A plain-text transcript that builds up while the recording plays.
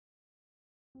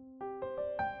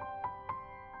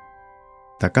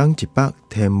逐天一百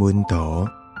天文图，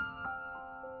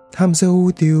探索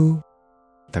宇宙。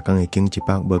逐天会经一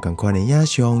百无同款的影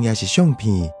像，也是相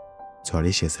片，带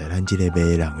你熟悉咱这个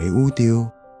迷人的宇宙。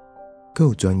更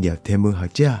有专业天文学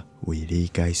者为你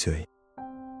解说。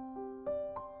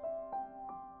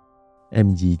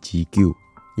M2-9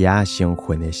蝶仔星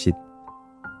云的翕，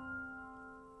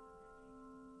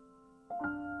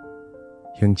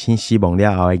行星死亡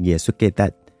了后的艺术价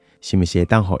值，是毋是会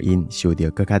当互因受到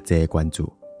更较侪的关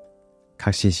注？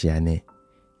确实是安尼。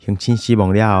行星死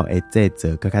亡了后会制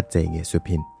造更较侪艺术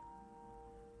品，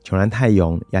像咱太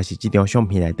阳也是这张相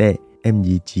片内底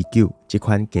M2-9这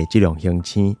款低质量行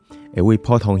星，会为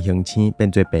普通行星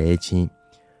变做白的星，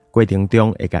过程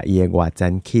中会甲伊的外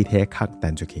层气体壳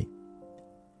弹出去。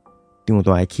长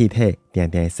大的气体定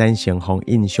定会产生互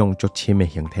印象足深的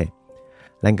形体，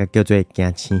咱甲叫做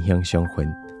惊星形星云，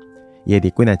伊会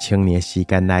伫几若千年的时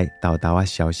间内豆豆啊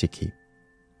消失去。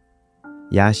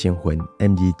蝶仔星云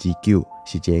M2-9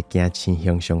是一个惊星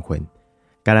形星云，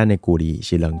甲咱的距离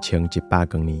是2100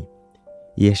光年。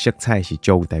伊的色彩是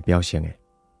足有代表性的，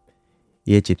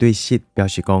伊的一对翕表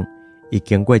示讲，伊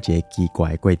经过一个奇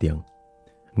怪的过程。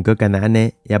不过干那安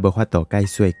尼也无法度解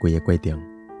说规个过程。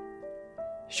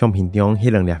相片中迄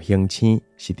两粒星星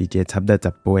是伫一个差不多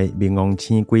10倍冥王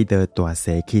星轨道大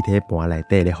细气体盘内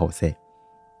底咧辐射。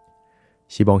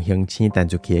死亡行星弹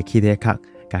出去的气体壳，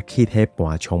甲气体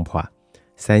盘冲破，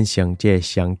产生这个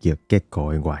双极结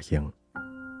构的外形。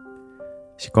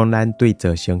是讲咱对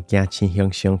造成惊星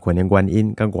形星云的原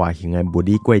因甲外形的物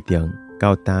理过程，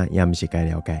到今也毋是介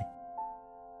了解。